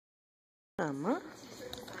Mama?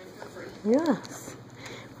 Yes.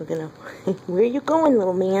 We're gonna, where are you going,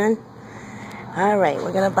 little man? Alright,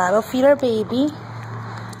 we're gonna bottle feed our baby.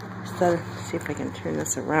 So, see if I can turn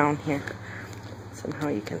this around here. Somehow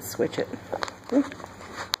you can switch it. Let's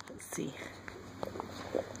see.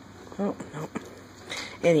 Oh, no.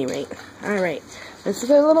 Any rate. Alright. This is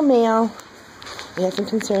our little male. We have some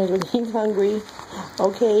concerns with he's hungry.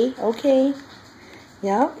 Okay, okay.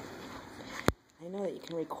 Yep. I know that you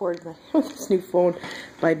can record with this new phone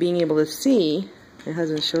by being able to see. My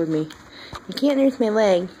husband showed me. You can't nurse my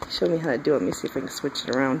leg. He showed me how to do it. Let me see if I can switch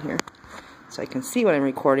it around here. So I can see what I'm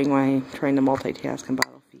recording while I'm trying to multitask and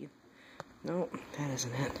bottle feed. No, that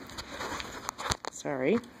isn't it.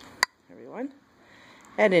 Sorry, everyone.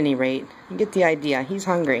 At any rate, you get the idea. He's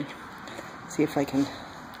hungry. See if I can...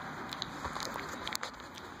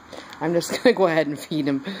 I'm just going to go ahead and feed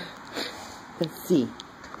him. Let's see.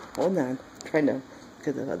 Hold on. I'm trying to look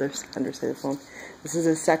at the other underside of the phone. This is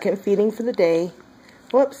his second feeding for the day.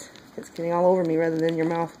 Whoops. It's getting all over me rather than your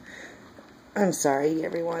mouth. I'm sorry,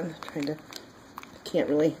 everyone. I'm trying to... I can't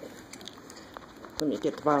really... Let me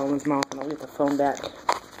get the bottle in his mouth and I'll get the phone back.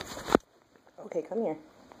 Okay, come here.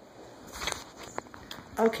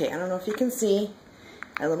 Okay, I don't know if you can see.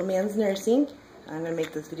 My little man's nursing. I'm going to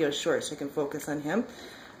make this video short so I can focus on him.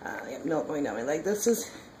 I have milk going down my leg. This is...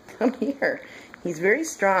 Come here. He's very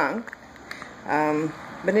strong.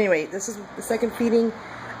 But anyway, this is the second feeding.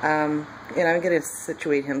 And I'm going to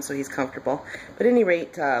situate him so he's comfortable. But at any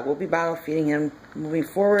rate, we'll be bottle feeding him moving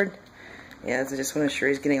forward. As I just want to ensure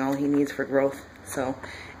he's getting all he needs for growth. So,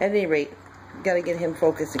 at any rate, got to get him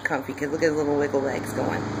focused and comfy. Because look at his little wiggle legs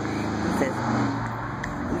going. He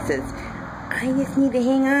says, I just need to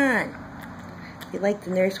hang on. They like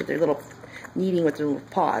to nurse with their little, kneading with their little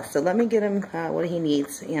paws. So let me get him what he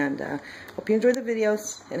needs. And hope you enjoy the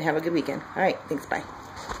videos and have a good weekend. Alright, thanks, bye.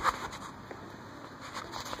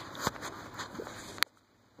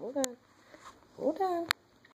 Hold on. Hold on.